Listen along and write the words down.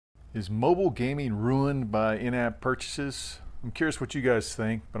Is mobile gaming ruined by in-app purchases? I'm curious what you guys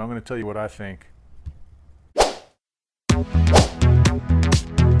think, but I'm going to tell you what I think.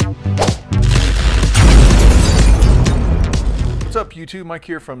 What's up YouTube? Mike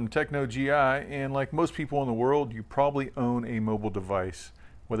here from Techno GI, and like most people in the world, you probably own a mobile device.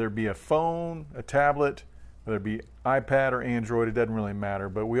 Whether it be a phone, a tablet, whether it be iPad or Android, it doesn't really matter,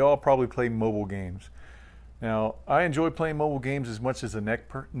 but we all probably play mobile games. Now, I enjoy playing mobile games as much as the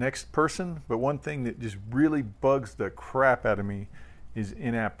next person, but one thing that just really bugs the crap out of me is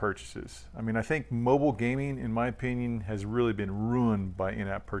in-app purchases. I mean, I think mobile gaming, in my opinion, has really been ruined by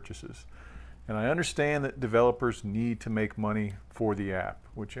in-app purchases. And I understand that developers need to make money for the app,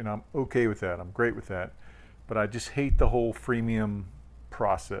 and I'm okay with that. I'm great with that. But I just hate the whole freemium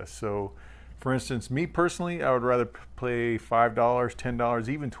process. So, for instance, me personally, I would rather pay $5, $10,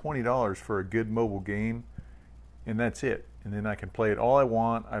 even $20 for a good mobile game, and that's it. And then I can play it all I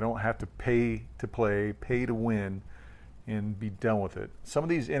want. I don't have to pay to play, pay to win, and be done with it. Some of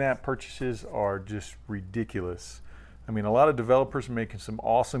these in-app purchases are just ridiculous. I mean, a lot of developers are making some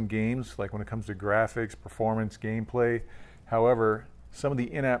awesome games, like when it comes to graphics, performance, gameplay. However, some of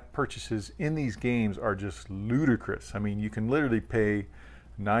the in-app purchases in these games are just ludicrous. I mean, you can literally pay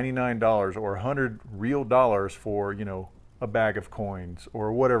 $99 or $100 real dollars for, a bag of coins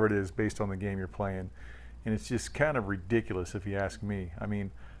or whatever it is based on the game you're playing. And it's just kind of ridiculous if you ask me. I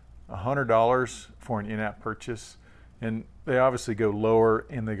mean, $100 for an in-app purchase, and they obviously go lower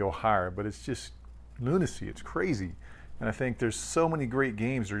and they go higher, but it's just lunacy. It's crazy. And I think there's so many great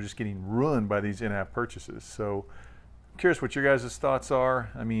games that are just getting ruined by these in-app purchases. So I'm curious what your guys' thoughts are.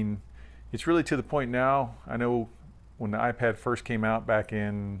 I mean, it's really to the point now. I know when the iPad first came out back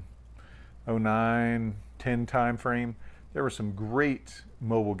in 09, 10 time frame, there were some great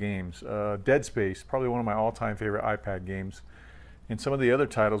mobile games. Dead Space, probably one of my all-time favorite iPad games. And some of the other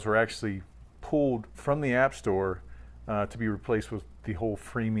titles were actually pulled from the App Store to be replaced with the whole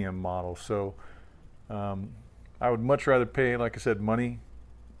freemium model. So I would much rather pay, like I said, money,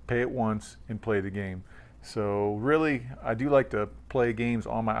 pay it once, and play the game. So really, I do like to play games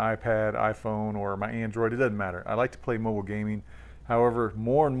on my iPad, iPhone, or my Android. It doesn't matter. I like to play mobile gaming. However,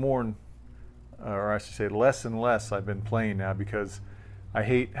 more and more, or I should say less and less, I've been playing now because I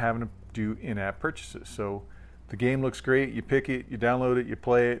hate having to do in-app purchases. So the game looks great, you pick it, you download it, you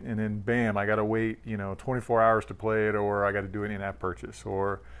play it, and then bam, I gotta wait 24 hours to play it, or I gotta do an in-app purchase,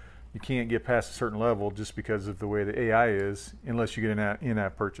 or you can't get past a certain level just because of the way the AI is unless you get an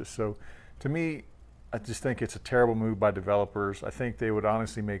in-app purchase. So to me, I just think it's a terrible move by developers. I think they would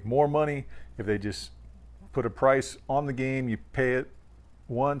honestly make more money if they just put a price on the game, you pay it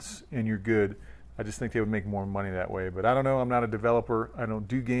once, and you're good. I just think they would make more money that way. But I don't know, I'm not a developer, I don't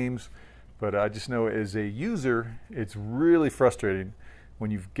do games, but I just know as a user, it's really frustrating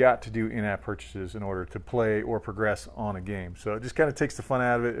when you've got to do in-app purchases in order to play or progress on a game. So it just kind of takes the fun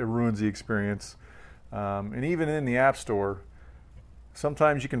out of it, it ruins the experience. And even in the App Store,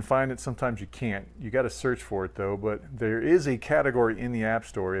 sometimes you can find it, sometimes you can't. You got to search for it though, but there is a category in the App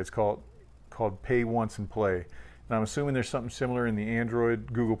Store, it's called Pay Once and Play. And I'm assuming there's something similar in the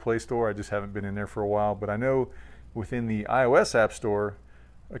Android Google Play Store. I just haven't been in there for a while, but I know within the iOS App Store,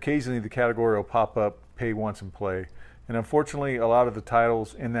 occasionally the category will pop up, Pay Once and Play. And unfortunately, a lot of the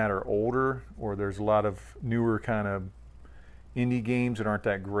titles in that are older, or there's a lot of newer kind of indie games that aren't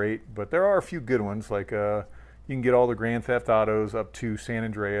that great, but there are a few good ones, like you can get all the Grand Theft Autos up to San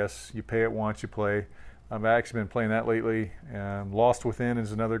Andreas. You pay it once, you play. I've actually been playing that lately. Lost Within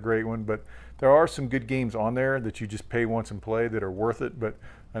is another great one, but there are some good games on there that you just pay once and play that are worth it. But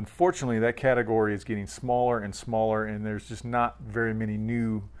unfortunately, that category is getting smaller and smaller, and there's just not very many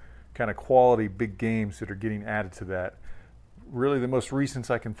new kind of quality big games that are getting added to that. Really, the most recent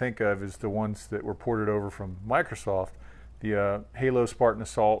I can think of is the ones that were ported over from Microsoft, the Halo Spartan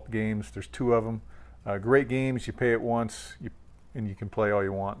Assault games. There's 2 of them. Great games. You pay it once, and you can play all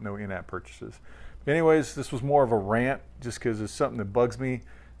you want. No in-app purchases. Anyways, this was more of a rant just because it's something that bugs me.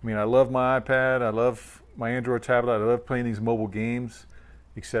 I mean, I love my iPad, I love my Android tablet, I love playing these mobile games,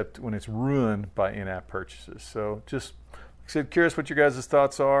 except when it's ruined by in-app purchases. So just, like I said, curious what your guys'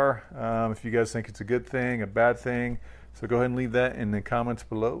 thoughts are, if you guys think it's a good thing, a bad thing. So go ahead and leave that in the comments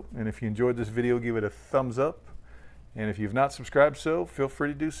below. And if you enjoyed this video, give it a thumbs up. And if you've not subscribed, feel free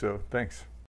to do so. Thanks.